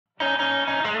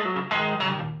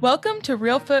Welcome to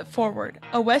Real Foot Forward,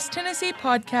 a West Tennessee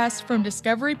podcast from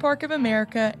Discovery Park of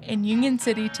America in Union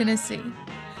City, Tennessee.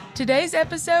 Today's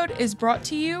episode is brought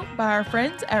to you by our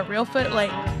friends at Real Foot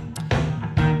Lake.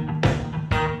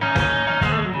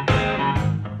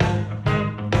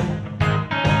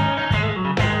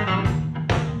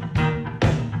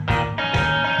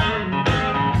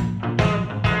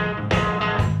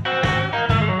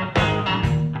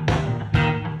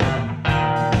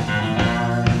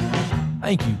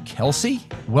 Thank you, Kelsey.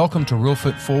 Welcome to Real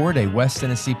Foot Forward, a West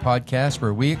Tennessee podcast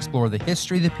where we explore the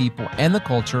history, the people, and the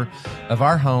culture of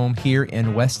our home here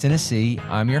in West Tennessee.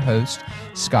 I'm your host,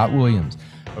 Scott Williams.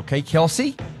 Okay,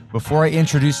 Kelsey, before I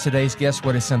introduce today's guest,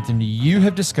 what is something you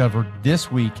have discovered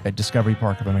this week at Discovery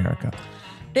Park of America?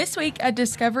 This week at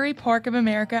Discovery Park of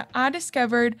America, I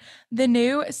discovered the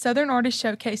new Southern Artist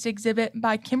Showcase exhibit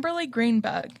by Kimberly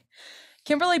Greenbug.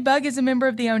 Kimberly Bug is a member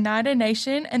of the Oneida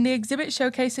Nation, and the exhibit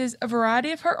showcases a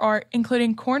variety of her art,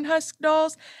 including cornhusk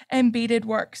dolls and beaded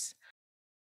works.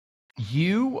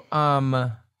 You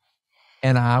and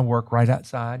I work right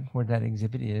outside where that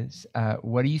exhibit is.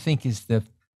 What do you think is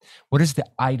what is the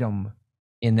item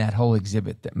in that whole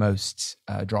exhibit that most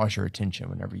draws your attention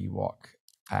whenever you walk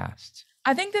past?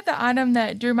 I think that the item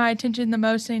that drew my attention the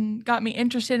most and got me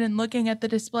interested in looking at the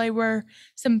display were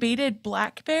some beaded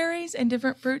blackberries and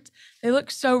different fruits. They look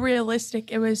so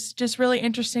realistic. It was just really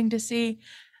interesting to see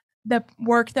the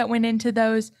work that went into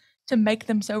those to make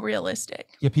them so realistic.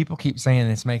 Yeah, people keep saying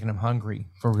it's making them hungry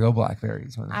for real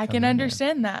blackberries. When I can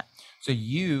understand that. So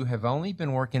you have only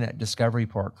been working at Discovery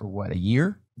Park for what, a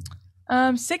year?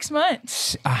 6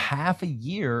 months. A half a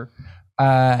year.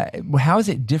 How is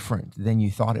it different than you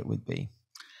thought it would be?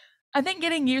 I think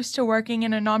getting used to working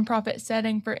in a nonprofit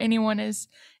setting for anyone is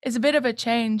a bit of a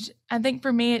change. I think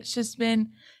for me, it's just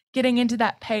been getting into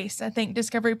that pace. I think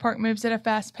Discovery Park moves at a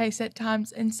fast pace at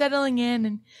times, and settling in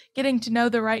and getting to know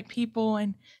the right people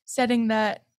and setting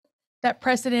that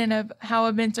precedent of how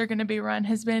events are going to be run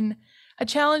has been a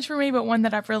challenge for me, but one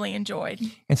that I've really enjoyed.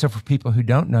 And so for people who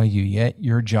don't know you yet,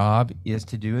 your job is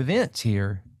to do events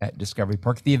here at Discovery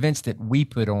Park, the events that we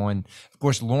put on. Of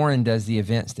course, Lauren does the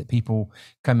events that people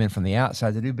come in from the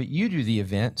outside to do, but you do the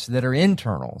events that are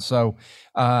internal. So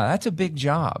that's a big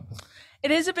job. It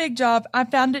is a big job. I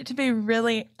found it to be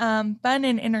really fun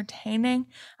and entertaining.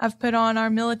 I've put on our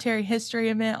military history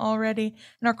event already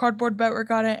and our cardboard boat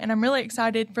regatta, and I'm really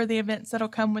excited for the events that'll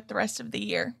come with the rest of the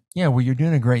year. Yeah, well, you're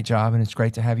doing a great job, and it's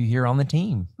great to have you here on the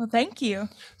team. Well, thank you.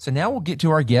 So now we'll get to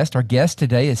our guest. Our guest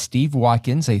today is Steve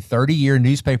Watkins, a 30-year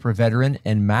newspaper veteran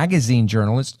and magazine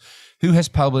journalist who has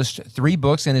published 3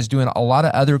 books and is doing a lot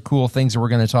of other cool things that we're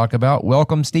going to talk about.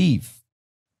 Welcome, Steve.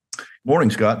 Morning,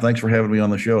 Scott. Thanks for having me on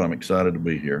the show. I'm excited to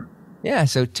be here. Yeah,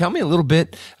 so tell me a little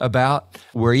bit about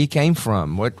where you came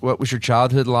from. What was your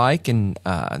childhood like, and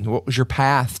what was your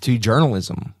path to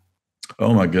journalism?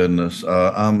 Oh my goodness,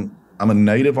 I'm a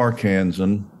native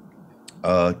Arkansan.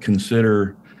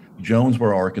 Consider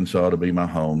Jonesboro, Arkansas, to be my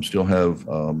home. Still have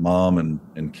mom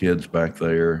and kids back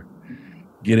there.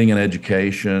 Getting an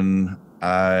education.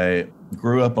 I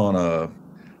grew up on a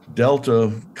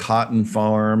Delta cotton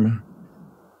farm.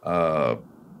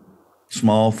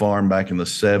 Small farm back in the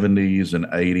 70s and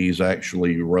 80s. I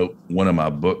actually wrote one of my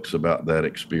books about that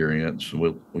experience.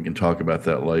 We can talk about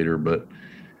that later. But,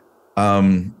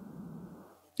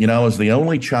 I was the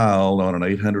only child on an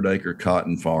 800-acre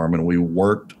cotton farm, and we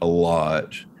worked a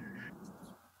lot.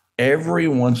 Every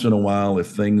once in a while, if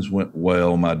things went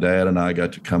well, my dad and I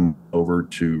got to come over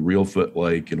to Real Foot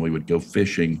Lake, and we would go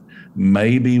fishing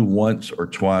maybe once or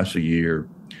twice a year.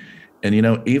 And,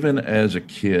 even as a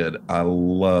kid, I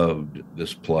loved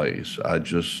this place. I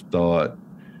just thought,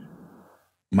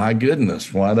 my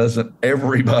goodness, why doesn't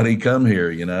everybody come here,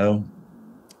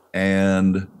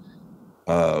 And,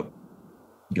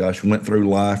 went through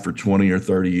life for 20 or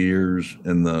 30 years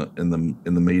in the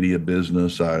media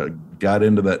business. I got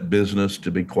into that business,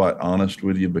 to be quite honest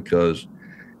with you, because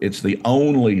it's the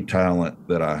only talent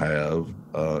that I have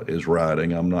is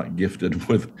writing. I'm not gifted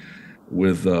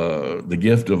with the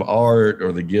gift of art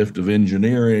or the gift of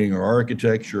engineering or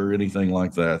architecture or anything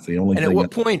like that. The only and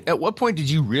thing. At what point did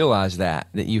you realize that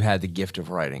you had the gift of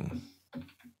writing?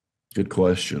 Good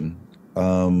question.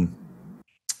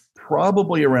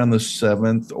 Probably around the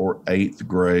 7th or 8th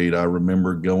grade, I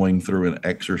remember going through an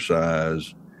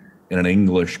exercise in an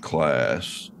English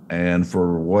class, and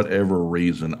for whatever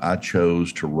reason, I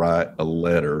chose to write a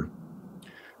letter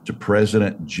to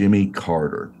President Jimmy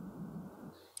Carter.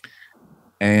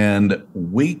 And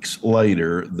weeks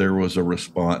later, there was a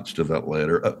response to that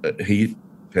letter. He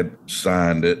had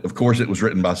signed it. Of course, it was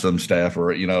written by some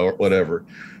staffer, or whatever.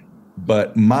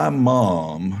 But my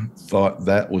mom thought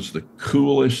that was the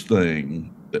coolest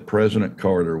thing, that President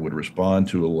Carter would respond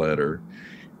to a letter.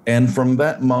 And from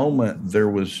that moment, there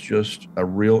was just a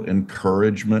real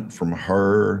encouragement from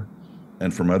her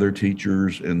and from other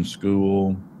teachers in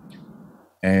school.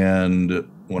 And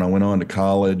when I went on to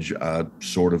college, I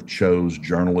sort of chose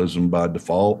journalism by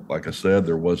default. Like I said,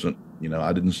 there wasn't,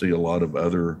 I didn't see a lot of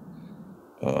other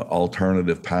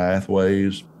alternative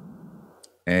pathways.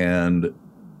 And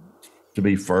to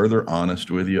be further honest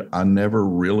with you, I never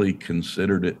really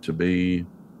considered it to be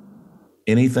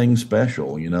anything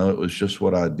special. It was just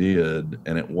what I did.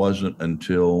 And it wasn't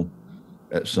until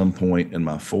at some point in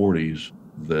my 40s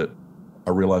that I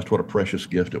realized what a precious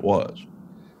gift it was.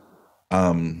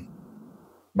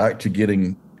 Back to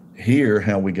getting here,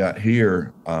 how we got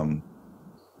here.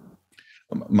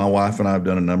 My wife and I have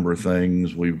done a number of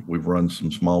things. We've run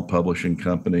some small publishing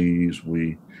companies.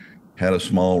 We had a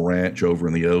small ranch over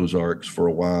in the Ozarks for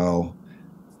a while.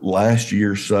 Last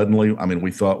year, suddenly,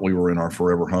 we thought we were in our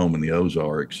forever home in the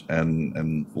Ozarks,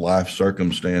 and life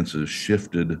circumstances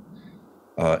shifted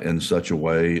in such a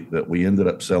way that we ended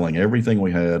up selling everything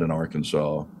we had in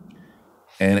Arkansas.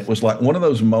 And it was like one of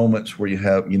those moments where you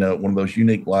have, one of those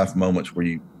unique life moments where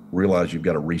you realize you've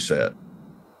got to reset.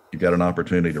 You've got an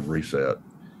opportunity to reset.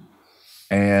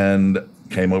 And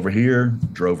came over here,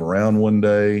 drove around one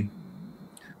day.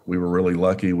 We were really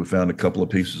lucky. We found a couple of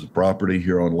pieces of property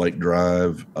here on Lake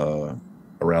Drive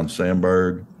around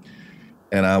Sandburg.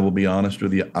 And I will be honest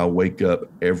with you, I wake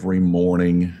up every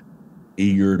morning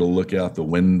eager to look out the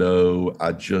window.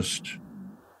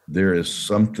 There is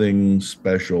something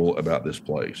special about this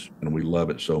place, and we love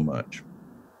it so much.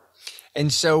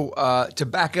 And so to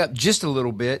back up just a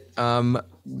little bit,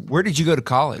 where did you go to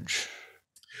college?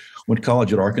 Went to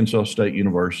college at Arkansas State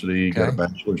University, got a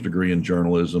bachelor's degree in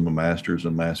journalism, a master's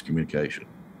in mass communication.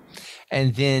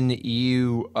 And then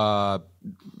you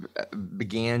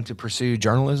began to pursue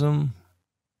journalism?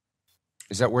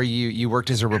 Is that where you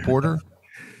worked as a reporter?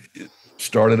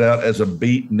 Started out as a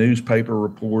beat newspaper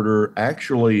reporter.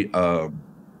 Actually, I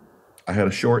had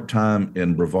a short time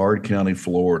in Brevard County,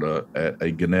 Florida, at a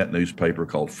Gannett newspaper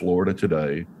called Florida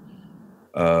Today.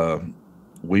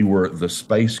 We were the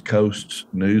Space Coast's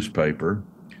newspaper.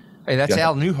 Hey, that's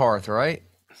Al Newharth, right?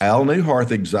 Al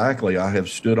Newharth, exactly. I have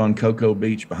stood on Cocoa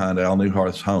Beach behind Al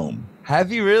Newharth's home.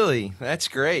 Have you really? That's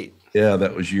great. Yeah,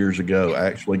 that was years ago. I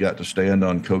actually got to stand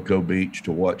on Cocoa Beach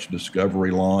to watch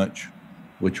Discovery launch,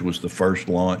 which was the first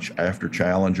launch after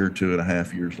Challenger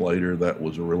 2.5 years later. That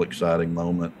was a real exciting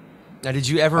moment. Now, did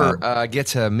you ever get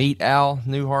to meet Al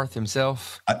Newharth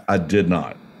himself? I did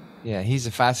not. Yeah, he's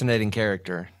a fascinating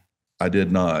character. I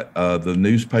did not. The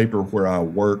newspaper where I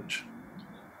worked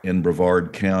in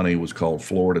Brevard County was called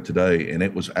Florida Today, and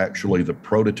it was actually the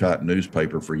prototype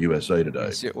newspaper for USA Today.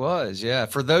 Yes, it was. Yeah.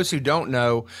 For those who don't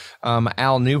know,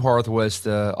 Al Newharth was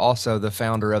also the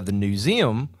founder of the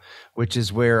Newseum, which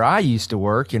is where I used to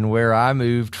work and where I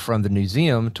moved from the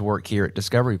Newseum to work here at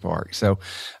Discovery Park. So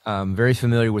very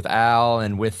familiar with Al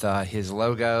and with his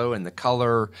logo and the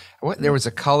color. There was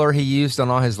a color he used on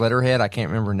all his letterhead. I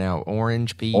can't remember now.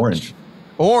 Orange, peach.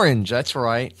 Orange. That's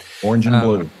right. Orange and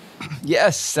blue.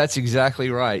 Yes, that's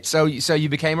exactly right. So you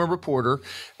became a reporter.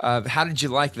 How did you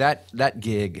like that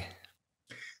gig?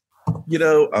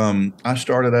 I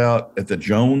started out at the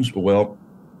Jones. Well,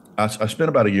 I spent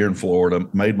about a year in Florida,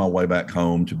 made my way back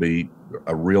home I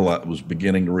was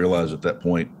beginning to realize at that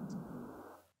point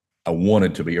I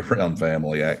wanted to be around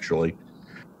family, actually,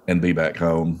 and be back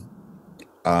home.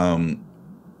 And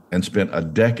spent a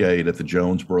decade at the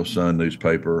Jonesboro Sun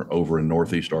newspaper over in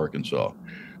Northeast Arkansas.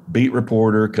 Beat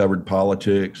reporter, covered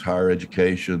politics, higher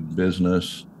education,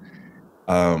 business.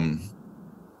 And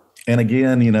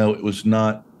again, it was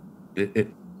not, it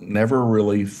never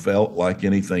really felt like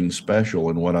anything special.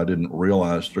 And what I didn't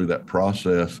realize through that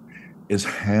process is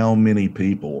how many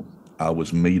people I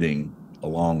was meeting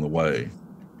along the way.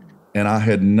 And I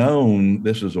had known,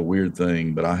 this is a weird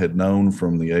thing, but I had known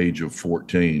from the age of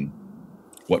 14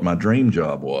 what my dream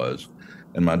job was.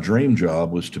 And my dream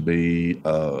job was to be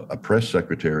a press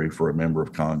secretary for a member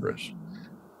of Congress.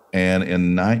 And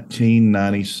in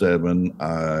 1997,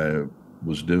 I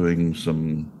was doing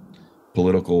some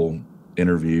political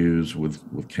interviews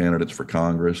with candidates for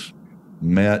Congress,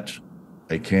 met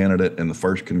a candidate in the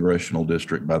 1st Congressional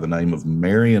District by the name of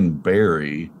Marion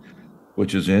Barry,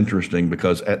 which is interesting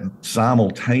because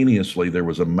simultaneously there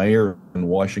was a mayor in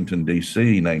Washington,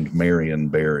 D.C. named Marion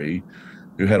Barry,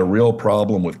 who had a real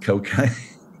problem with cocaine.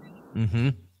 Mm-hmm.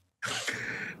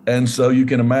 And so you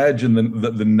can imagine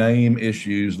the name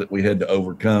issues that we had to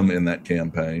overcome in that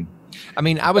campaign. I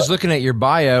mean, I was looking at your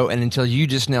bio, and until you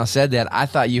just now said that, I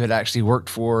thought you had actually worked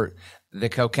for the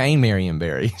cocaine Marion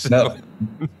Barry. So. No,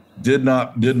 did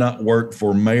not work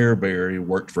for Mayor Barry,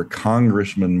 worked for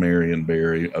Congressman Marion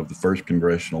Barry of the 1st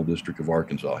Congressional District of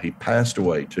Arkansas. He passed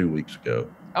away 2 weeks ago.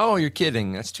 Oh, you're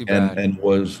kidding. That's too bad. And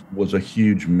was a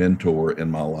huge mentor in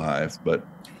my life. But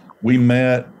we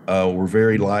met, we're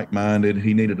very like-minded.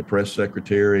 He needed a press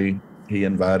secretary. He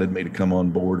invited me to come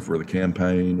on board for the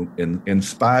campaign. And in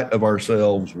spite of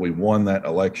ourselves, we won that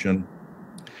election.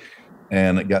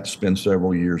 And I got to spend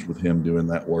several years with him doing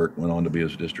that work, went on to be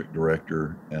his district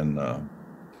director. And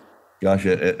gosh,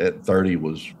 at 30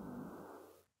 was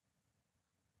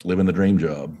living the dream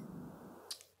job.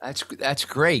 That's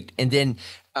great. And then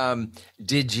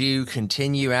did you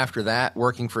continue after that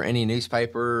working for any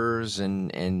newspapers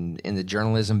and in the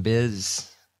journalism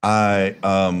biz? I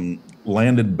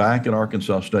landed back at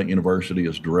Arkansas State University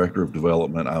as director of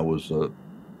development. I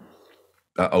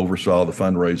oversaw the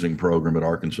fundraising program at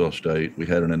Arkansas State. We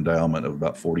had an endowment of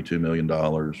about $42 million.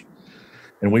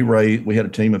 And we had a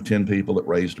team of 10 people that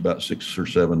raised about $6 or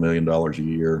 $7 million a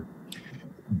year.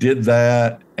 Did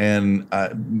that, and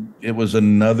it was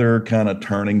another kind of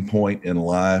turning point in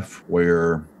life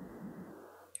where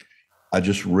I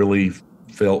just really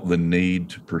felt the need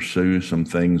to pursue some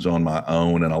things on my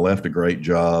own. And I left a great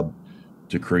job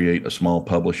to create a small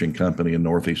publishing company in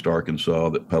Northeast Arkansas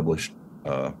that published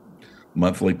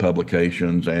monthly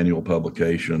publications, annual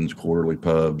publications, quarterly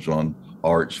pubs on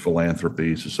arts,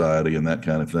 philanthropy, society, and that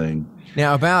kind of thing.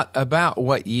 Now, about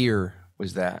what year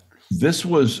was that? This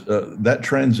was that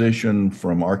transition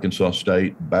from Arkansas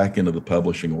State back into the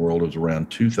publishing world was around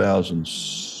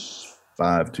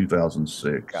 2005,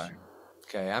 2006. Okay.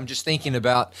 I'm just thinking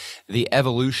about the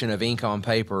evolution of ink on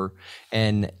paper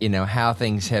and, how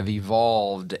things have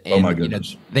evolved. And, oh, my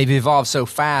goodness. They've evolved so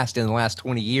fast in the last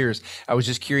 20 years. I was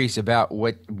just curious about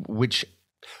which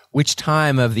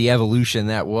time of the evolution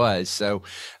that was. So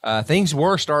things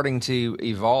were starting to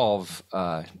evolve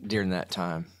during that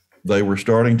time. They were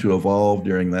starting to evolve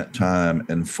during that time.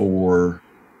 And for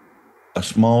a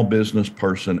small business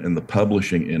person in the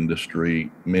publishing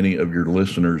industry, many of your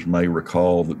listeners may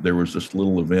recall that there was this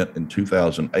little event in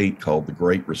 2008 called the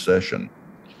Great Recession.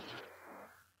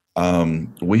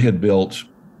 We had built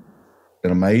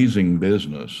an amazing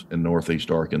business in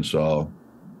Northeast Arkansas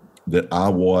that I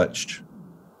watched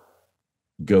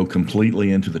go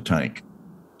completely into the tank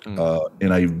in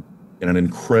an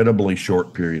incredibly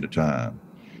short period of time.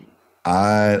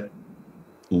 I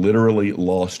literally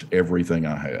lost everything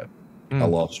I had. I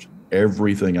lost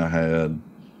everything I had.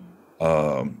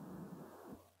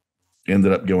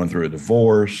 Ended up going through a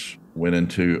divorce, went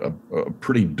into a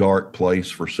pretty dark place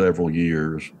for several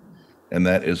years. And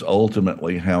that is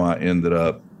ultimately how I ended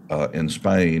up in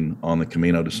Spain on the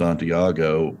Camino de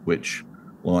Santiago, which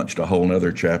launched a whole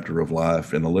nother chapter of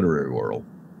life in the literary world.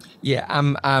 Yeah,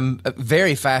 I'm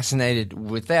very fascinated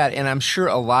with that. And I'm sure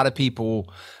a lot of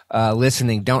people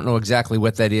listening don't know exactly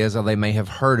what that is, or they may have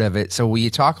heard of it. So will you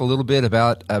talk a little bit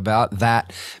about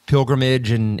that pilgrimage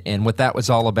and what that was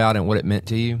all about and what it meant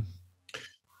to you?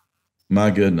 My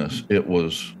goodness, it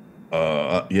was,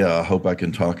 I hope I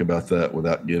can talk about that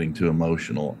without getting too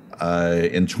emotional.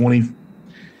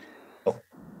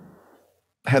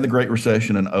 Had the Great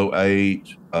Recession in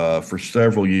 2008. For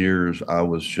several years,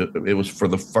 it was for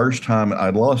the first time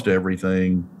I'd lost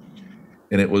everything.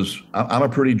 And I'm a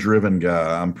pretty driven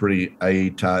guy. I'm pretty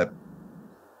A-type.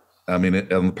 I mean,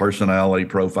 on the personality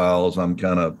profiles, I'm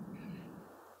kind of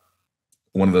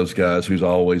one of those guys who's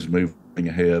always moving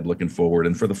ahead, looking forward.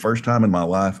 And for the first time in my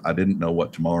life, I didn't know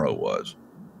what tomorrow was.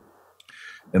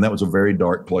 And that was a very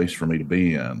dark place for me to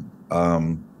be in.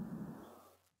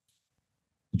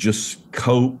 Just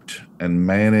coped and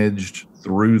managed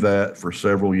through that for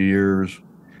several years.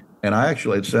 And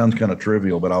it sounds kind of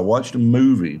trivial, but I watched a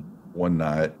movie one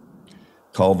night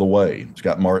called The Way. It's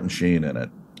got Martin Sheen in it.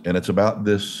 And it's about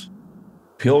this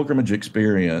pilgrimage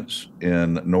experience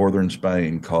in northern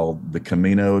Spain called the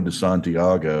Camino de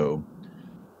Santiago,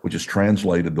 which is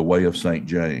translated the Way of St.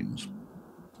 James.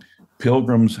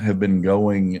 Pilgrims have been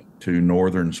going to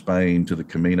northern Spain to the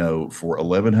Camino for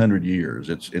 1,100 years.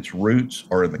 Its roots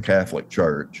are in the Catholic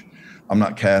Church. I'm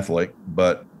not Catholic,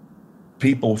 but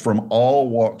people from all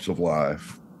walks of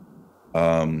life,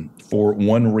 for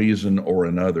one reason or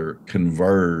another,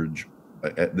 converge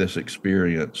at this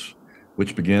experience,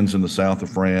 which begins in the south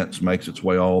of France, makes its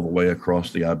way all the way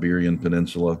across the Iberian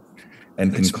Peninsula,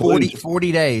 and it's concludes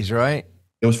 40 days, right?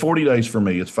 It was 40 days for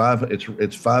me. It's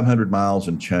 500 miles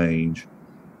and change,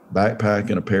 backpack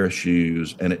and a pair of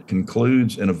shoes, and it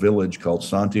concludes in a village called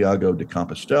Santiago de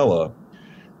Compostela,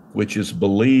 which is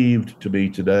believed to be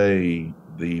today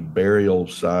the burial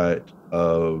site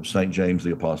of St. James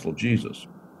the Apostle of Jesus.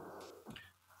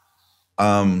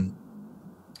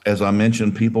 As I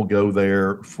mentioned, people go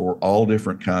there for all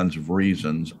different kinds of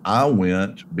reasons. I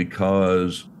went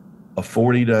because a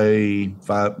 40-day,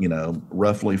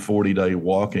 roughly 40-day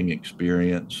walking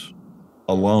experience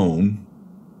alone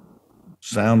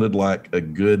sounded like a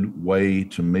good way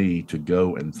to me to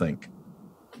go and think.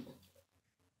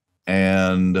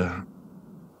 And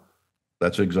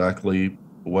that's exactly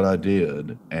what I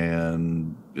did.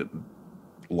 And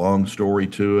long story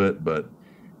to it, but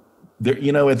there,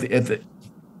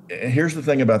 here's the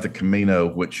thing about the Camino,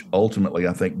 which ultimately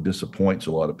I think disappoints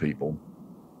a lot of people.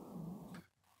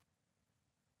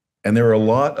 And there are a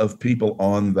lot of people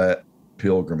on that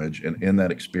pilgrimage and in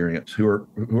that experience who are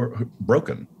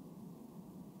broken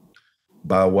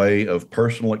by way of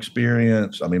personal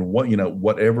experience. I mean,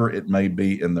 whatever it may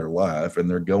be in their life, and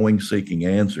they're going seeking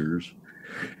answers.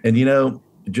 And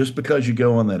just because you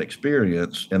go on that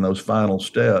experience and those final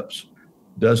steps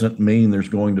doesn't mean there's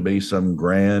going to be some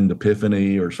grand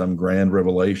epiphany or some grand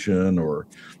revelation, or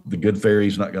the good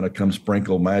fairy's not going to come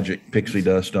sprinkle magic pixie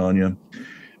dust on you.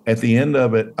 At the end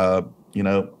of it,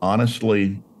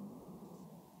 honestly,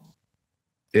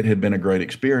 it had been a great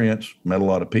experience, met a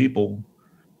lot of people,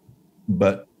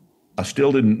 but I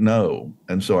still didn't know.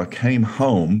 And so I came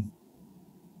home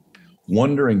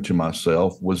wondering to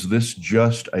myself, was this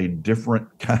just a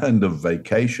different kind of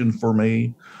vacation for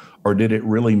me? Or did it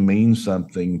really mean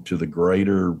something to the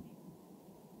greater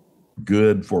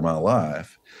good for my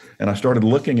life? And I started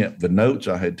looking at the notes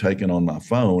I had taken on my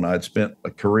phone. I'd spent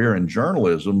a career in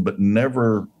journalism, but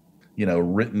never,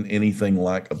 written anything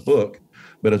like a book.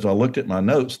 But as I looked at my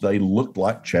notes, they looked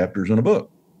like chapters in a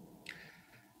book.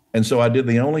 And so I did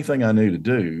the only thing I knew to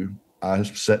do. I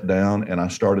sat down and I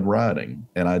started writing.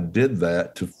 And I did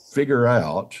that to figure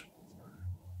out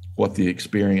what the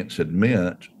experience had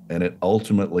meant. And it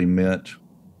ultimately meant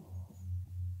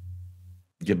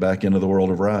get back into the world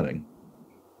of writing.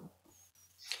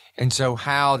 And so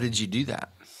how did you do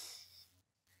that?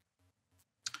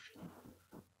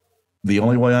 The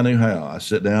only way I knew how. I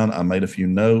sat down, I made a few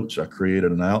notes, I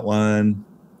created an outline,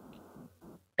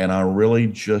 and I really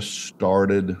just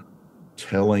started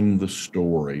telling the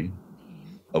story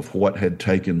of what had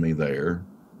taken me there,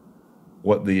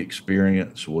 what the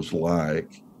experience was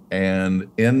like. And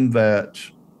in that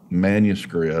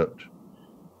manuscript,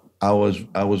 I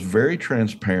was very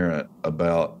transparent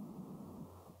about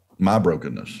my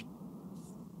brokenness.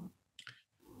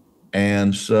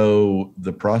 And so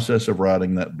the process of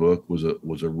writing that book was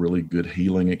a really good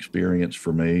healing experience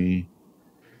for me.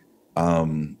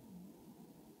 I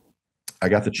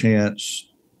got the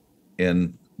chance,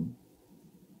 in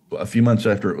a few months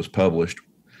after it was published,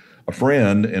 a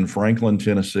friend in Franklin,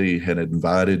 Tennessee had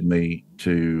invited me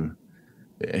to,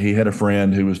 he had a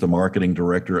friend who was the marketing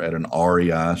director at an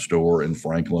REI store in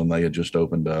Franklin. They had just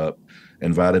opened up,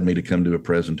 invited me to come do a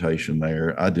presentation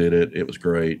there. I did it. It was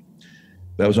great.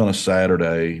 That was on a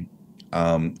Saturday.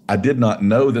 I did not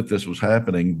know that this was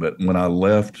happening, but when I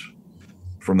left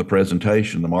from the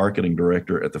presentation, the marketing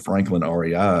director at the Franklin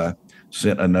REI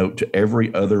sent a note to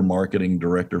every other marketing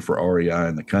director for REI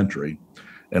in the country.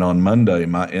 And on Monday,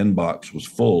 my inbox was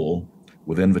full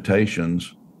with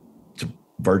invitations to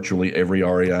virtually every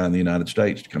REI in the United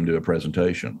States to come do a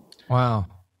presentation. Wow.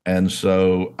 And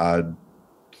so I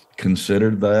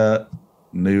considered that,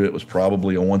 knew it was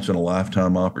probably a once in a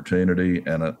lifetime opportunity.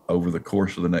 And over the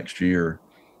course of the next year,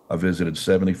 I visited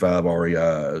 75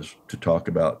 REIs to talk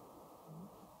about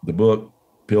the book,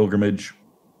 pilgrimage,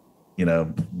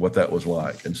 what that was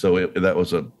like. And so that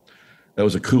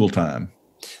was a cool time.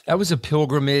 That was a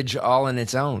pilgrimage all in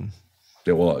its own.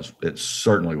 It was. It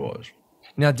certainly was.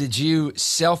 Now, did you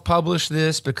self-publish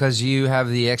this because you have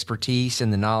the expertise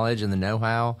and the knowledge and the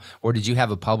know-how, or did you have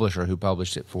a publisher who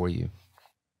published it for you?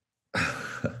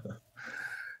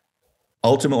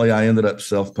 Ultimately, I ended up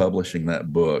self-publishing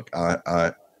that book.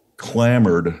 I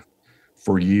clamored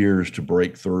for years to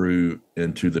break through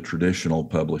into the traditional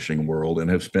publishing world, and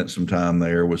have spent some time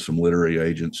there with some literary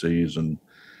agencies, and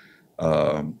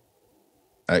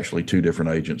actually 2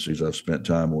 different agencies I've spent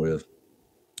time with.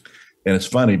 And it's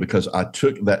funny because I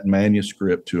took that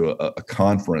manuscript to a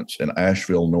conference in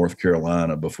Asheville, North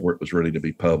Carolina, before it was ready to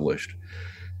be published.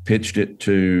 Pitched it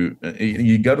to,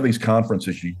 you go to these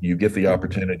conferences, you get the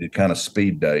opportunity to kind of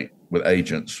speed date with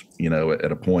agents,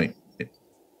 at a point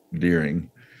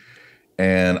during.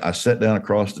 And I sat down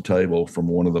across the table from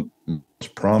one of the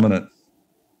most prominent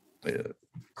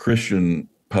Christian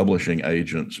publishing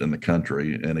agents in the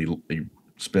country, and he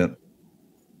spent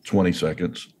 20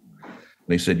 seconds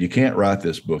he said, you can't write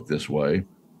this book this way.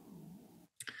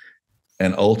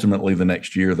 And ultimately, the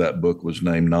next year, that book was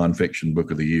named Nonfiction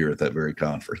Book of the Year at that very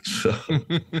conference. So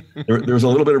there's a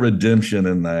little bit of redemption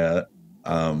in that.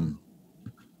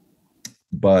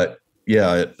 But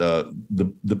yeah,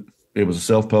 it was a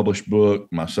self-published book.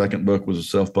 My second book was a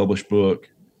self-published book,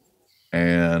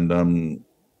 and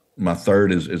my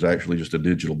third is actually just a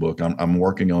digital book. I'm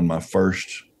working on my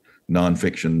first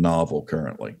nonfiction novel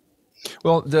currently.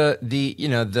 Well,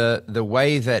 the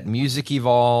way that music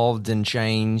evolved and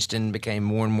changed and became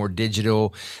more and more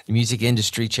digital, the music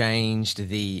industry changed,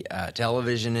 the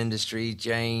television industry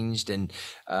changed, and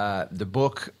the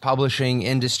book publishing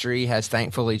industry has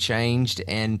thankfully changed.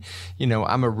 And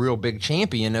I'm a real big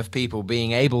champion of people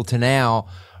being able to now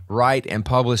write and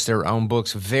publish their own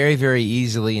books very, very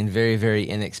easily and very, very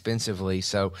inexpensively.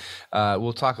 So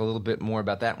we'll talk a little bit more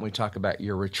about that when we talk about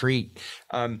your retreat.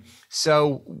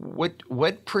 So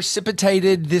what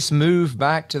precipitated this move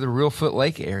back to the Reelfoot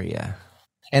Lake area?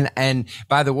 And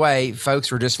by the way,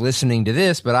 folks were just listening to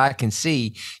this, but I can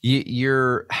see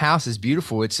your house is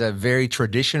beautiful. It's a very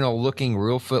traditional looking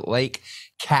Reelfoot Lake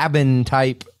cabin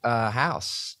type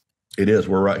house. It is.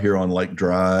 We're right here on Lake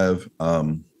Drive.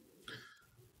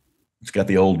 It's got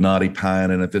the old knotty pine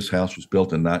in it. This house was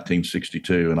built in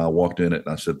 1962, and I walked in it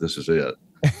and I said, this is it.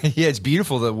 Yeah, it's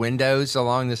beautiful. The windows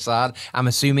along the side, I'm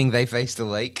assuming they face the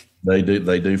lake. They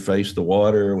do face the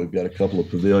water. We've got a couple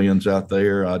of pavilions out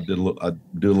there. I do a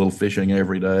little fishing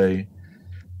every day.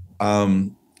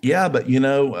 Yeah, but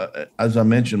as I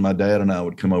mentioned, my dad and I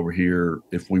would come over here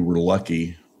if we were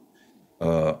lucky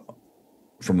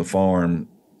from the farm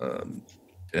and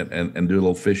do a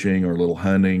little fishing or a little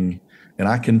hunting. And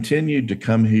I continued to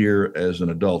come here as an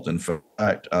adult. In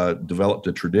fact, I developed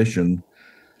a tradition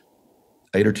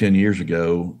 8 or 10 years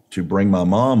ago to bring my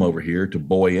mom over here to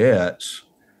Boyette's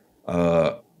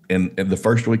in the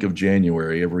first week of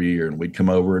January every year. And we'd come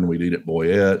over and we'd eat at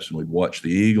Boyette's and we'd watch the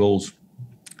Eagles.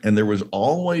 And there was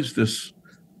always this,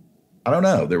 I don't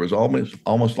know, there was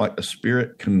almost like a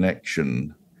spirit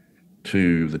connection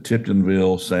to the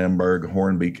Tiptonville, Sandburg,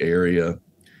 Hornbeak area.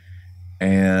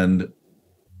 And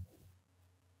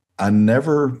I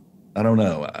don't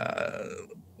know.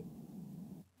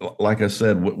 Like I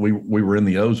said, we were in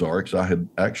the Ozarks. I had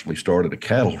actually started a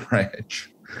cattle ranch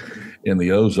in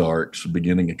the Ozarks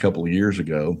beginning a couple of years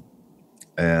ago.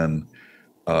 And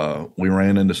we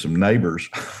ran into some neighbors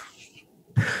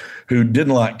who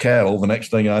didn't like cattle. The next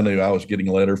thing I knew, I was getting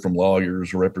a letter from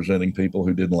lawyers representing people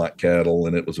who didn't like cattle,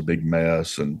 and it was a big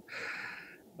mess. And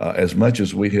as much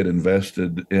as we had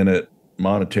invested in it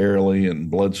monetarily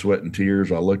and blood, sweat, and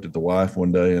tears, I looked at the wife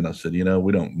one day and I said,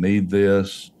 we don't need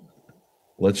this.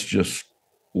 Let's just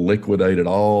liquidate it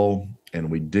all.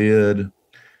 And we did.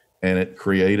 And it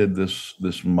created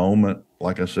this moment,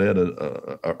 like I said,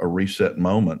 a reset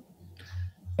moment.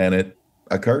 And it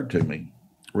occurred to me,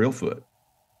 Reelfoot.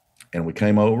 And we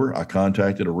came over. I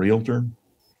contacted a realtor.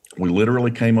 We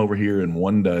literally came over here in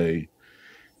one day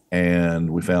and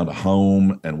we found a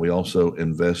home, and we also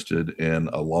invested in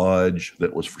a lodge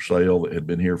that was for sale that had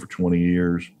been here for 20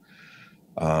 years.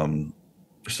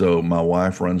 So my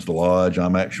wife runs the lodge.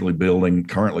 I'm actually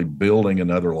currently building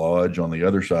another lodge on the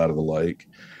other side of the lake.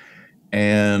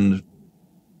 And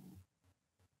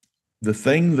the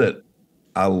thing that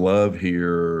I love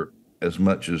here as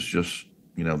much as just,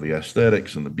 the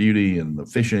aesthetics and the beauty and the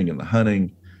fishing and the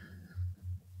hunting,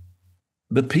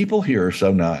 the people here are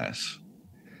so nice.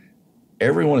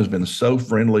 Everyone has been so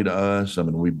friendly to us. I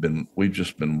mean, we've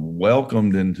just been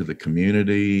welcomed into the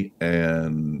community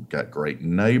and got great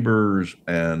neighbors,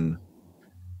 and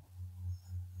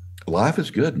life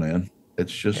is good, man.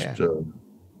 It's just,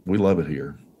 we love it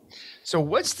here. So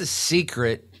what's the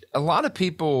secret? A lot of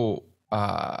people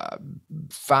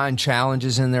find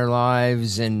challenges in their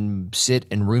lives and sit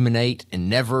and ruminate and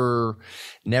never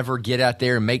get out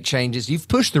there and make changes. You've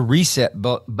pushed the reset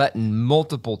button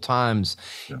multiple times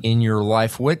in your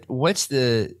life. What's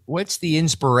the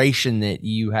inspiration that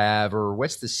you have, or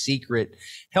what's the secret?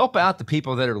 Help out the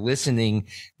people that are listening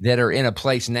that are in a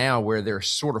place now where they're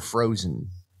sort of frozen.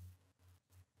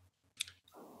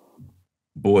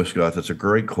 Boy, Scott, that's a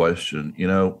great question.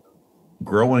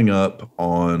 Growing up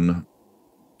on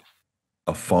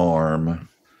a farm,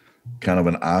 kind of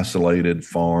an isolated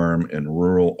farm in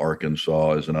rural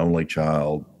Arkansas as an only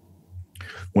child,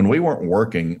 when we weren't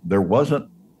working, there weren't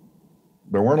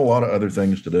a lot of other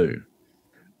things to do.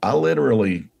 I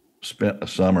literally spent a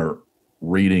summer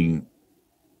reading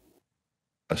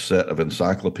a set of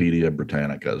Encyclopedia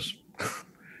Britannicas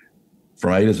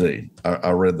from A to Z. I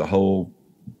read the whole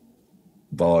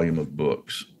volume of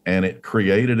books, and it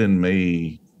created in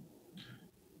me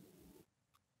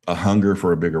a hunger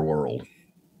for a bigger world.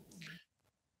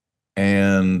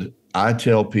 And I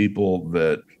tell people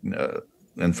that,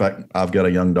 in fact, I've got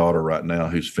a young daughter right now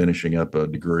who's finishing up a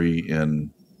degree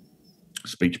in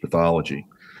speech pathology.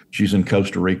 She's in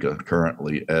Costa Rica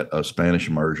currently at a Spanish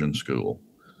immersion school.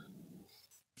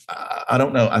 I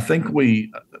don't know. I think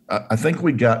we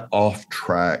got off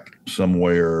track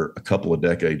somewhere a couple of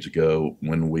decades ago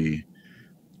when we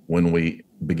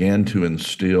began to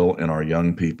instill in our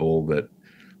young people that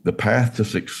the path to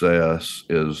success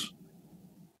is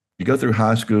you go through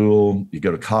high school, you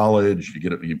go to college,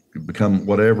 you become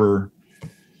whatever.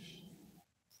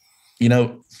 You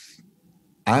know,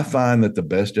 I find that the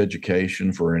best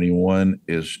education for anyone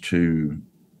is to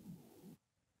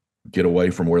get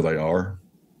away from where they are,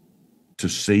 to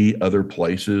see other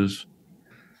places,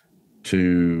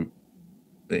 to,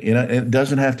 it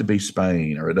doesn't have to be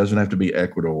Spain or it doesn't have to be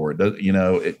Ecuador. It does,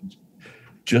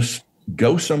 just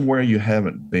go somewhere you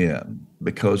haven't been,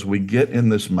 because we get in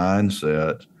this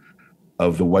mindset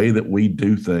of the way that we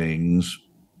do things.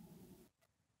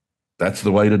 That's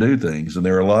the way to do things. And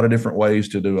there are a lot of different ways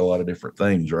to do a lot of different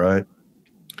things, right?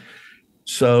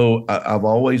 So I've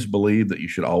always believed that you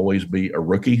should always be a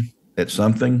rookie at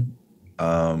something.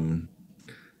 You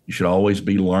should always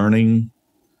be learning.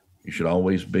 You should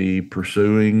always be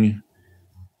pursuing.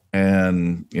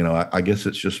 And, I guess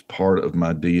it's just part of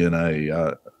my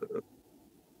DNA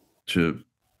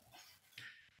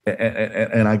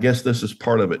and I guess this is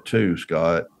part of it too,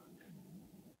 Scott.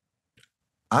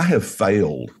 I have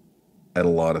failed at a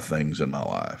lot of things in my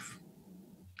life.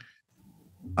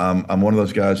 I'm one of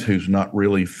those guys who's not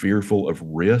really fearful of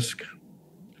risk.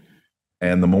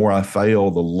 And the more I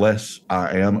fail, the less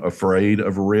I am afraid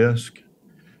of risk.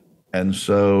 And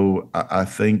so I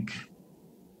think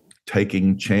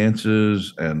taking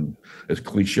chances, and as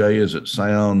cliche as it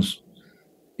sounds,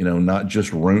 not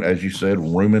just, as you said,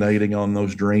 ruminating on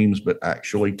those dreams, but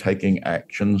actually taking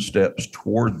action steps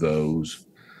toward those.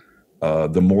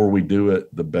 The more we do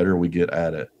it, the better we get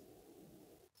at it.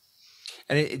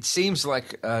 And it seems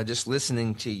like just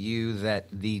listening to you that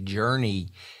the journey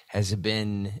has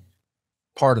been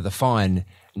part of the fun,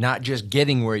 not just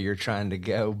getting where you're trying to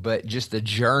go, but just the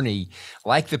journey,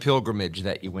 like the pilgrimage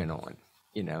that you went on.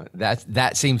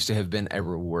 That seems to have been a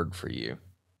reward for you.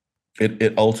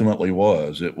 It ultimately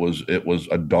was. It was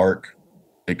a dark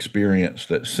experience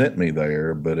that sent me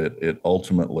there, but it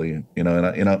ultimately,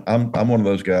 I'm one of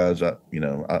those guys.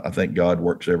 I think God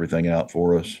works everything out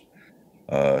for us.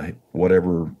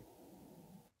 Whatever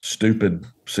stupid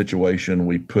situation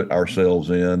we put ourselves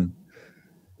in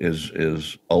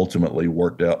is ultimately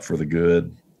worked out for the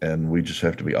good, and we just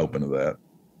have to be open to that.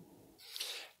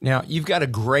 Now, you've got a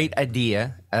great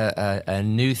idea, a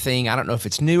new thing. I don't know if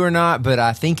it's new or not, but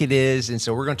I think it is. And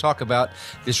so we're going to talk about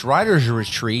this writer's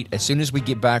retreat as soon as we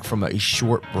get back from a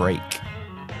short break.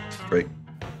 Great.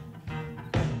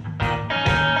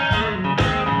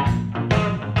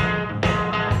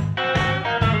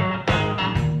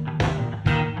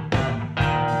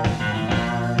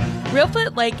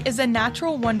 Reelfoot Lake is a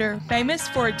natural wonder famous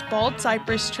for its bald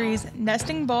cypress trees,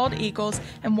 nesting bald eagles,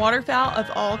 and waterfowl of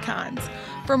all kinds.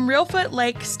 From Reelfoot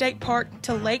Lake State Park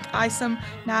to Lake Isom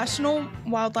National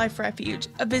Wildlife Refuge,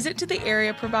 a visit to the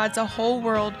area provides a whole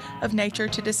world of nature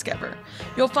to discover.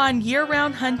 You'll find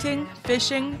year-round hunting,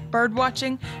 fishing,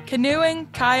 birdwatching, canoeing,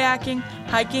 kayaking,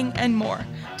 hiking, and more.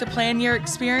 To plan your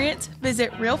experience,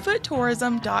 visit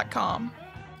reelfoottourism.com.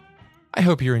 I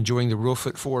hope you're enjoying the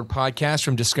Reelfoot Forward podcast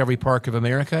from Discovery Park of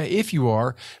America. If you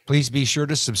are, please be sure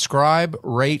to subscribe,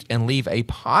 rate, and leave a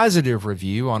positive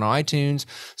review on iTunes,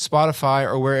 Spotify,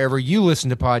 or wherever you listen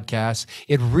to podcasts.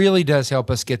 It really does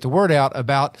help us get the word out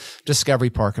about Discovery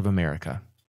Park of America.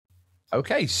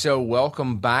 Okay, so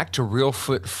welcome back to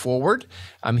Reelfoot Forward.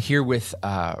 I'm here with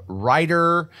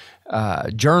writer,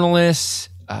 journalist,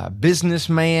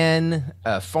 businessman,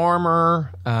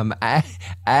 farmer,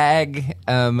 ag,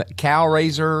 cow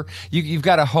raiser. You've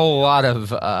got a whole lot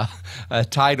of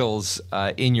titles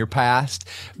in your past,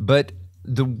 but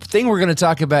the thing we're going to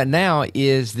talk about now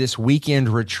is this weekend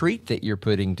retreat that you're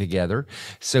putting together.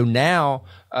 So now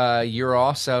you're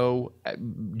also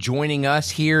joining us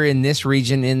here in this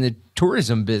region in the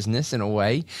tourism business in a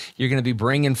way. You're going to be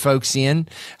bringing folks in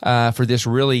for this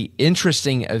really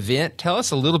interesting event. Tell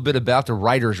us a little bit about the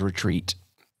Writers Retreat.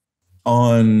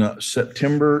 On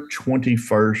September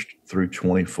 21st through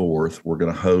 24th, we're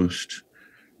going to host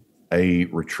a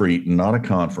retreat, not a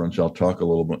conference. I'll talk a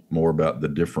little bit more about the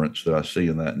difference that I see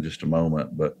in that in just a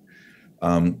moment. But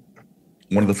one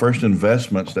of the first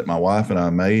investments that my wife and I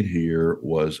made here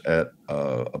was at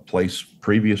a place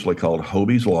previously called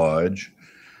Hobie's Lodge,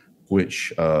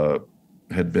 which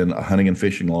had been a hunting and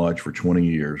fishing lodge for 20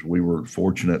 years. We were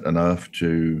fortunate enough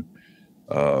to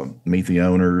meet the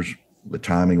owners. The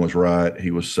timing was right.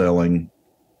 He was selling.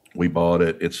 We bought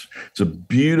it. It's a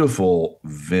beautiful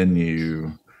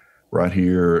venue right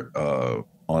here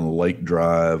on Lake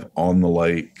Drive on the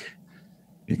lake.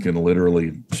 You can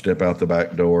literally step out the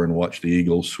back door and watch the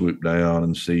eagles swoop down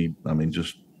and see. I mean,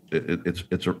 just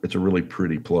it's a really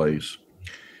pretty place.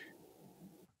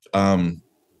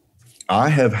 I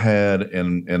have had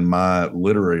in my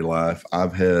literary life,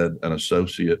 I've had an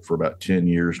associate for about 10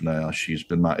 years now. She's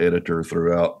been my editor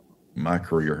throughout my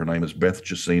career. Her name is Beth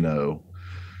Jacino.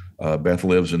 Beth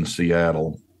lives in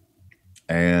Seattle.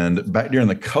 And back during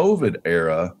the COVID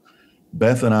era,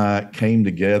 Beth and I came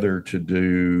together to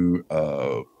do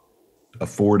a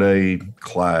 4-day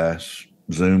class,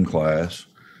 Zoom class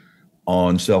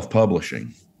on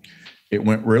self-publishing. It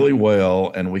went really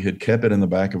well, and we had kept it in the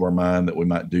back of our mind that we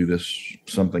might do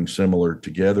something similar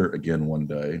together again one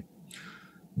day.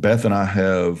 Beth and I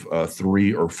have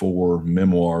 3 or 4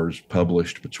 memoirs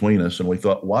published between us, and we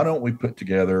thought, why don't we put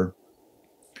together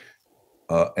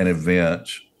an event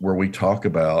where we talk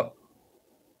about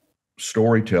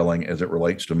storytelling as it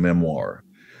relates to memoir.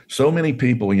 So many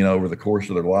people, over the course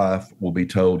of their life will be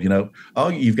told, oh,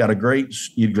 you've got a great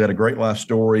life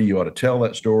story. You ought to tell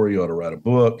that story. You ought to write a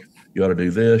book. You ought to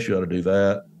do this. You ought to do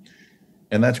that.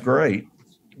 And that's great.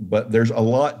 But there's a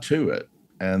lot to it.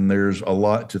 And there's a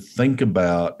lot to think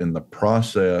about in the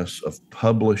process of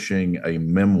publishing a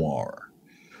memoir.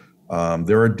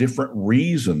 There are different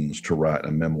reasons to write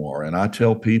a memoir. And I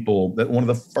tell people that one of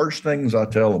the first things I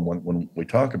tell them when we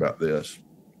talk about this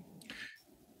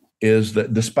is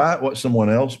that despite what someone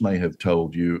else may have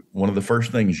told you, one of the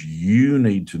first things you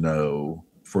need to know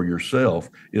for yourself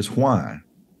is why.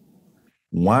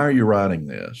 Why are you writing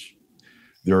this?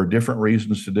 There are different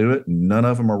reasons to do it. None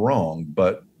of them are wrong,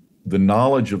 but the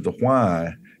knowledge of the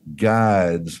why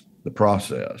guides the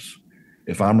process.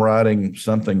 If I'm writing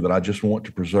something that I just want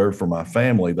to preserve for my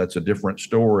family, that's a different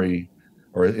story,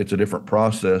 or it's a different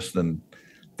process than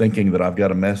thinking that I've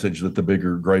got a message that the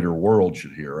bigger, greater world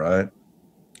should hear, right?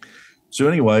 So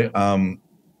anyway,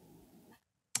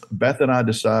 Beth and I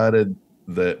decided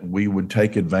that we would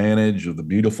take advantage of the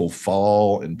beautiful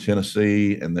fall in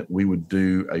Tennessee and that we would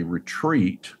do a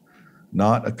retreat,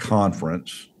 not a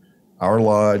conference. Our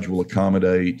lodge will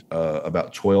accommodate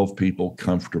about 12 people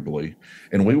comfortably.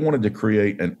 And we wanted to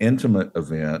create an intimate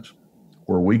event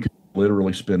where we could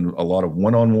literally spend a lot of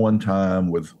one-on-one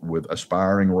time with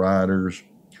aspiring writers,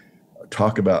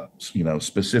 talk about,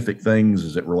 specific things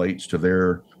as it relates to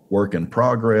their work in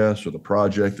progress or the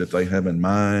project that they have in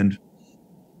mind.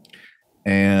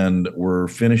 And we're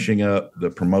finishing up the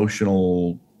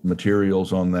promotional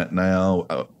materials on that now.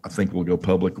 I think we'll go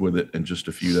public with it in just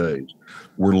a few days.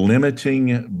 We're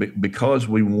limiting because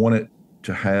we want it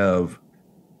to have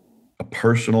a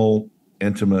personal,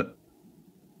 intimate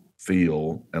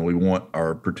feel, and we want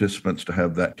our participants to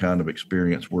have that kind of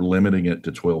experience. We're limiting it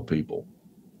to 12 people.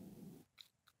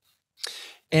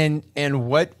 And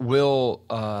what will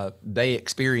they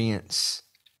experience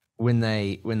when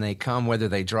they come, whether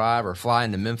they drive or fly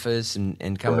into Memphis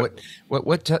and come?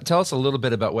 Right. Tell us a little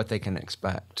bit about what they can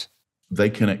expect. They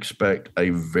can expect a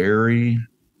very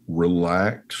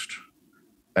relaxed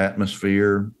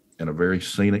atmosphere in a very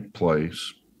scenic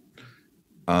place.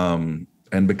 And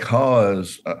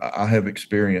because I have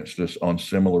experienced this on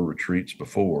similar retreats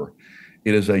before,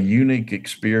 it is a unique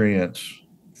experience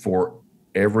for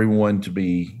everyone to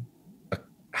be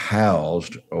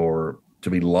housed or to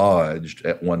be lodged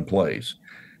at one place.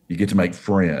 You get to make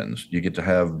friends. You get to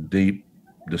have deep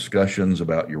discussions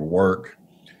about your work.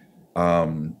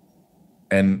 And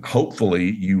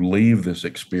hopefully you leave this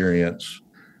experience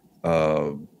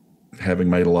having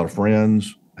made a lot of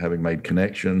friends, having made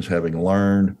connections, having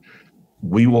learned.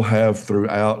 We will have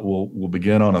throughout, we'll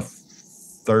begin on a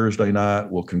Thursday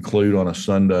night, we'll conclude on a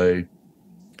Sunday.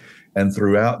 And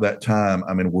throughout that time,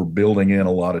 we're building in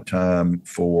a lot of time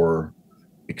for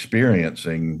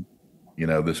experiencing,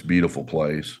 this beautiful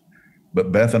place.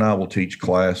 But Beth and I will teach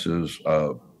classes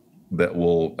that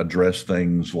will address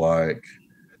things like,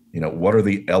 what are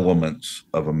the elements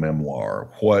of a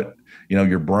memoir?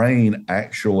 Your brain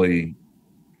actually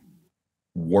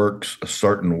works a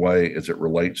certain way as it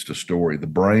relates to story. The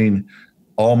brain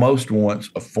almost wants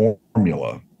a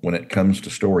formula when it comes to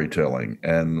storytelling.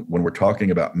 And when we're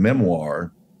talking about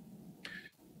memoir,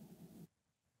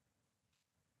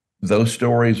 those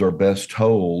stories are best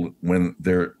told when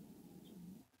there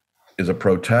is a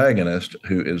protagonist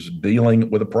who is dealing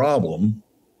with a problem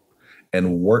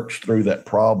and works through that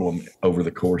problem over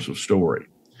the course of story.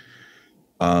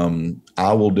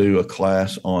 I will do a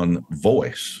class on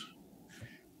voice,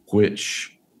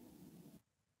 which,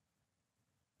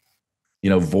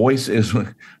 voice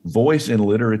in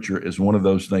literature is one of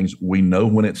those things we know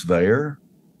when it's there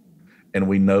and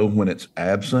we know when it's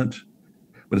absent,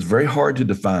 but it's very hard to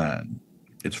define.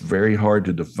 It's very hard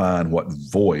to define what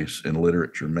voice in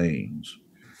literature means.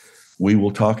 We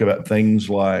will talk about things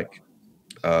like,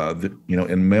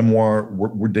 in memoir,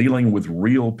 we're dealing with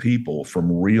real people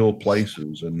from real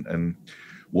places, and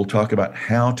we'll talk about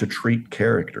how to treat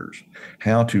characters,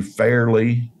 how to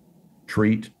fairly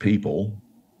treat people,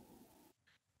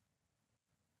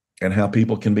 and how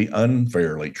people can be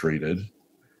unfairly treated.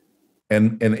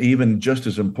 And even just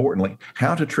as importantly,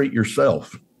 how to treat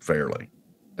yourself fairly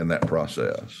in that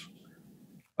process.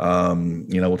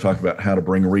 We'll talk about how to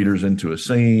bring readers into a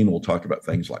scene. We'll talk about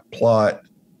things like plot.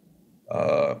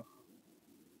 I'll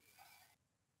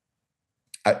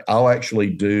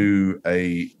actually do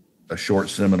a short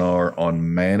seminar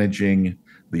on managing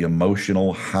the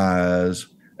emotional highs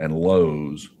and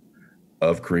lows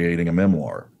of creating a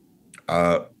memoir.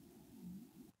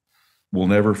 We'll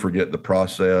never forget the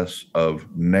process of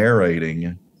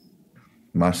narrating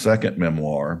my second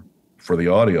memoir for the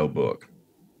audiobook.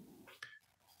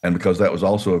 And because that was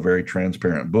also a very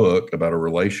transparent book about a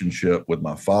relationship with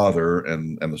my father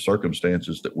and the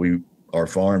circumstances that our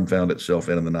farm found itself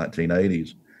in the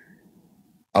 1980s,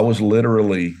 I was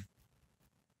literally,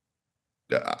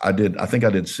 I think I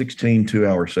did 16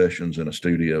 2-hour sessions in a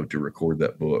studio to record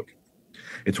that book.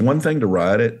 It's one thing to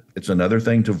write it. It's another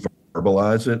thing to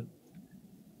verbalize it.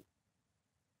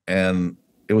 And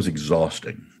it was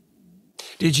exhausting.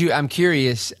 I'm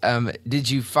curious, did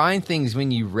you find things when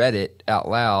you read it out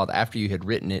loud after you had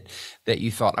written it that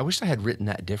you thought, I wish I had written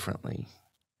that differently?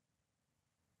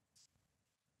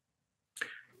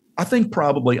 I think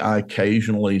probably I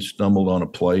occasionally stumbled on a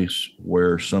place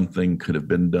where something could have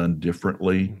been done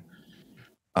differently.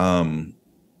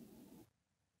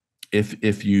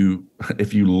 If you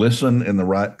listen in the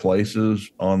right places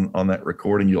on that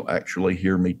recording, you'll actually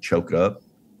hear me choke up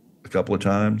a couple of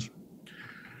times.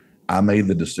 I made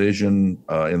the decision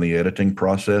in the editing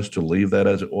process to leave that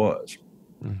as it was,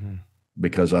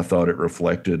 because I thought it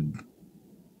reflected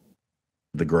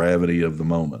the gravity of the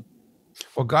moment.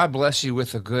 Well, God bless you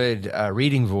with a good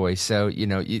reading voice. So,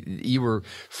 you were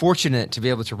fortunate to be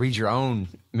able to read your own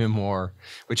memoir,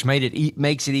 which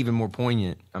makes it even more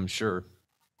poignant, I'm sure.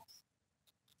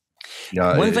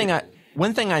 Yeah.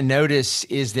 One thing I notice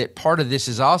is that part of this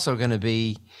is also going to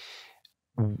be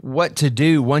what to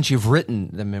do once you've written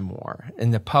the memoir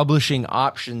and the publishing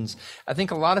options. I think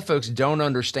a lot of folks don't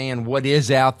understand what is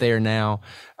out there now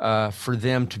for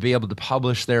them to be able to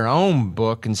publish their own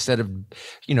book instead of,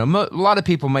 a lot of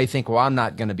people may think, well, I'm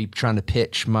not going to be trying to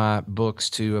pitch my books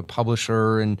to a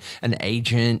publisher and an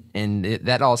agent, and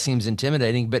that all seems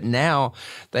intimidating. But now,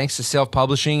 thanks to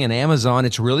self-publishing and Amazon,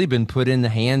 it's really been put in the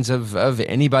hands of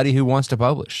anybody who wants to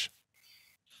publish.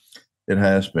 It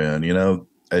has been,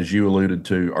 as you alluded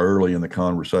to early in the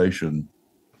conversation,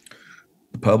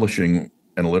 the publishing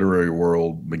and literary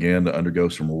world began to undergo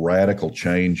some radical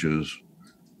changes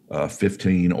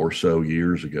 15 or so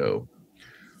years ago,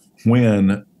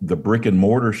 when the brick and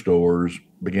mortar stores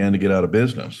began to get out of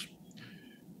business.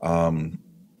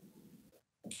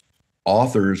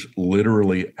 Authors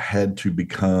literally had to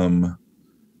become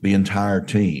the entire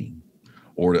team,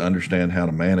 or to understand how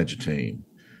to manage a team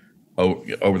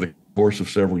over the course of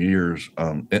several years.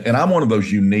 And I'm one of those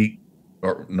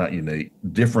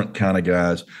different kind of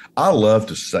guys. I love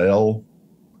to sell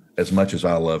as much as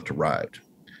I love to write.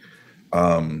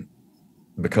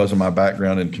 Because of my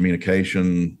background in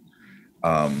communication,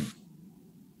 I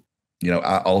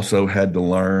also had to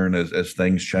learn as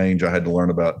things change. I had to learn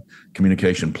about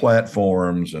communication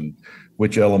platforms and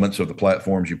which elements of the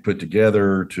platforms you put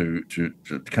together to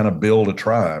kind of build a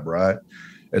tribe, right?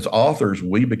 As authors,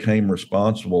 we became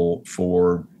responsible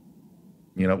for,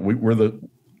 we're the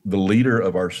leader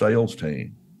of our sales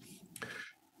team.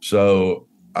 So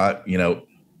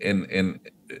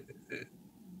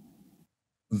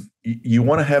you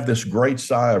want to have this great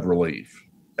sigh of relief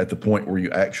at the point where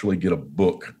you actually get a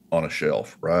book on a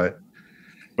shelf, right?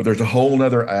 But there's a whole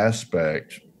nother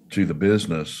aspect to the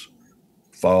business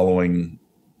following,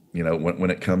 when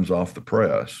it comes off the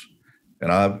press.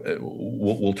 And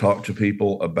we'll talk to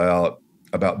people about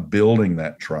building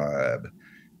that tribe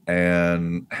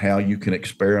and how you can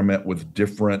experiment with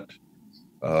different,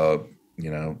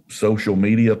 social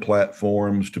media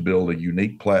platforms to build a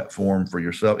unique platform for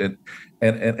yourself.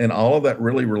 And all of that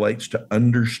really relates to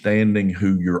understanding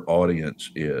who your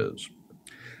audience is.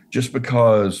 Just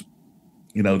because,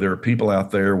 there are people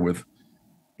out there with,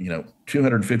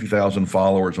 250,000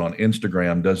 followers on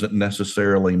Instagram doesn't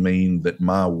necessarily mean that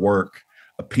my work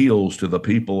appeals to the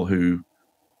people who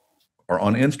are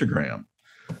on Instagram.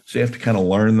 So you have to kind of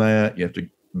learn that. You have to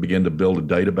begin to build a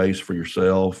database for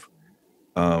yourself.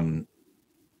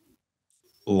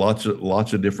 Lots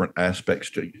of different aspects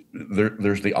to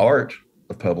there's the art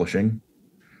of publishing,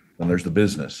 and there's the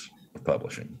business of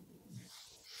publishing.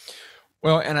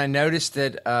 Well, and I noticed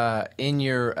that in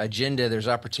your agenda, there's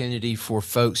opportunity for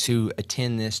folks who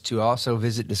attend this to also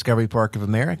visit Discovery Park of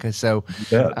America. So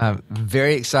I'm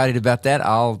very excited about that.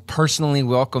 I'll personally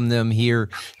welcome them here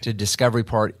to Discovery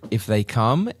Park if they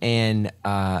come. And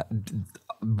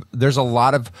there's a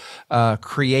lot of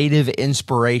creative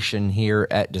inspiration here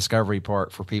at Discovery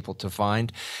Park for people to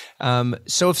find.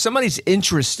 So if somebody's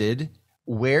interested,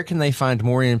 where can they find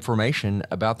more information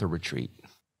about the retreat?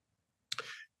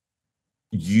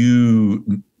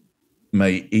 You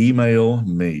may email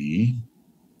me.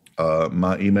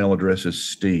 My email address is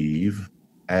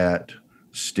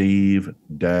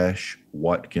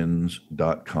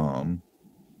steve@steve-watkins.com.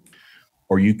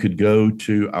 Or you could go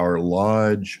to our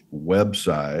lodge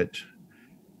website,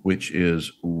 which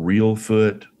is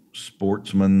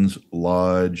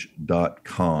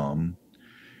realfootsportsmanslodge.com.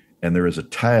 And there is a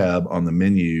tab on the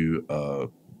menu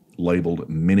labeled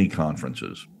mini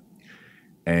conferences.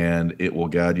 And it will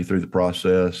guide you through the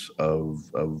process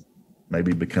of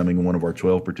maybe becoming one of our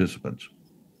 12 participants.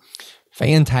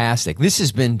 Fantastic. This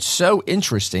has been so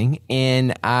interesting.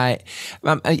 And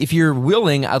if you're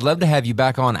willing, I'd love to have you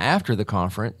back on after the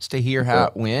conference to hear how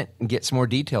it went and get some more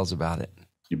details about it.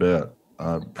 You bet.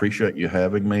 I appreciate you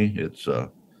having me.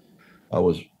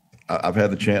 I've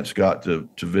had the chance, Scott, to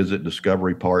visit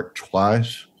Discovery Park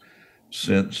twice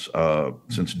since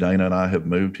Dana and I have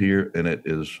moved here. And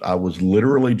I was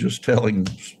literally just talking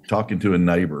to a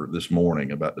neighbor this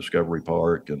morning about Discovery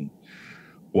Park and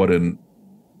what a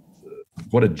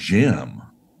gem.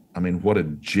 I mean, what a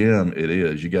gem it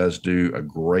is. You guys do a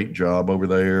great job over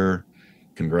there.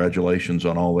 Congratulations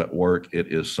on all that work. It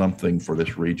is something for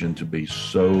this region to be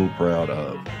so proud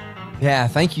of. Yeah,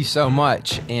 thank you so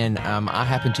much. And I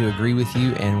happen to agree with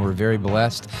you, and we're very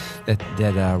blessed that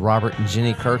Robert and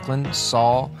Jenny Kirkland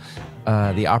saw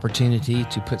the opportunity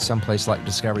to put someplace like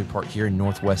Discovery Park here in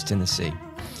Northwest Tennessee.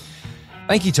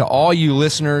 Thank you to all you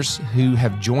listeners who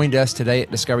have joined us today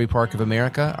at Discovery Park of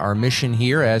America. Our mission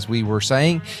here, as we were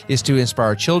saying, is to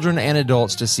inspire children and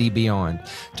adults to see beyond.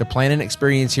 To plan an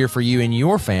experience here for you and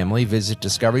your family, visit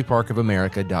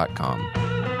discoveryparkofamerica.com.